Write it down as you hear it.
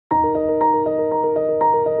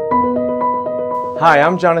Hi,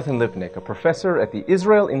 I'm Jonathan Lipnick, a professor at the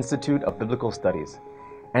Israel Institute of Biblical Studies.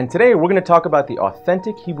 And today we're going to talk about the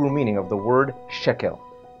authentic Hebrew meaning of the word shekel.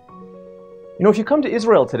 You know, if you come to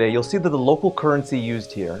Israel today, you'll see that the local currency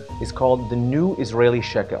used here is called the New Israeli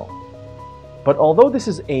Shekel. But although this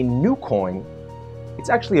is a new coin,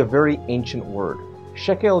 it's actually a very ancient word.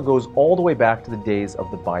 Shekel goes all the way back to the days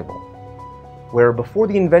of the Bible, where before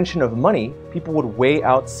the invention of money, people would weigh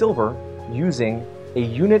out silver using a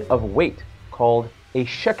unit of weight called a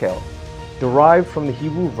shekel, derived from the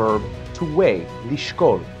Hebrew verb to weigh,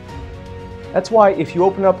 lishkol. That's why if you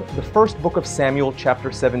open up the first book of Samuel,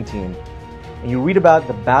 chapter 17, and you read about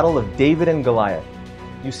the battle of David and Goliath,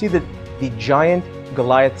 you see that the giant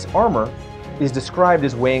Goliath's armor is described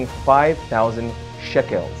as weighing 5,000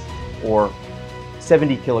 shekels, or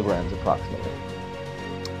 70 kilograms approximately.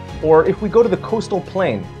 Or if we go to the coastal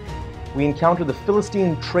plain, we encounter the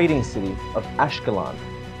Philistine trading city of Ashkelon,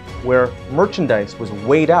 where merchandise was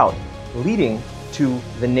weighed out, leading to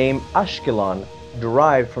the name Ashkelon,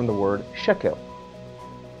 derived from the word shekel.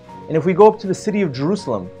 And if we go up to the city of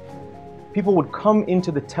Jerusalem, people would come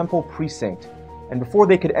into the temple precinct, and before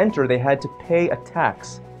they could enter, they had to pay a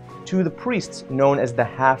tax to the priests known as the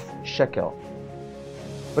half shekel.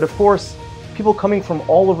 But of course, people coming from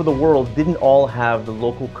all over the world didn't all have the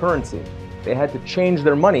local currency. They had to change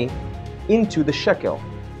their money into the shekel.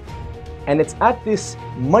 And it's at this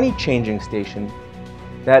money-changing station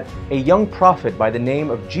that a young prophet by the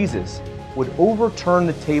name of Jesus would overturn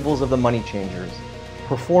the tables of the money changers,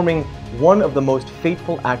 performing one of the most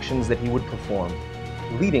fateful actions that he would perform,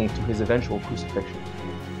 leading to his eventual crucifixion.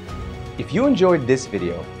 If you enjoyed this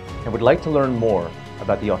video and would like to learn more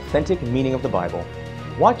about the authentic meaning of the Bible,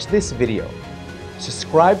 watch this video,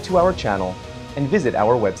 subscribe to our channel, and visit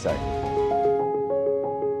our website.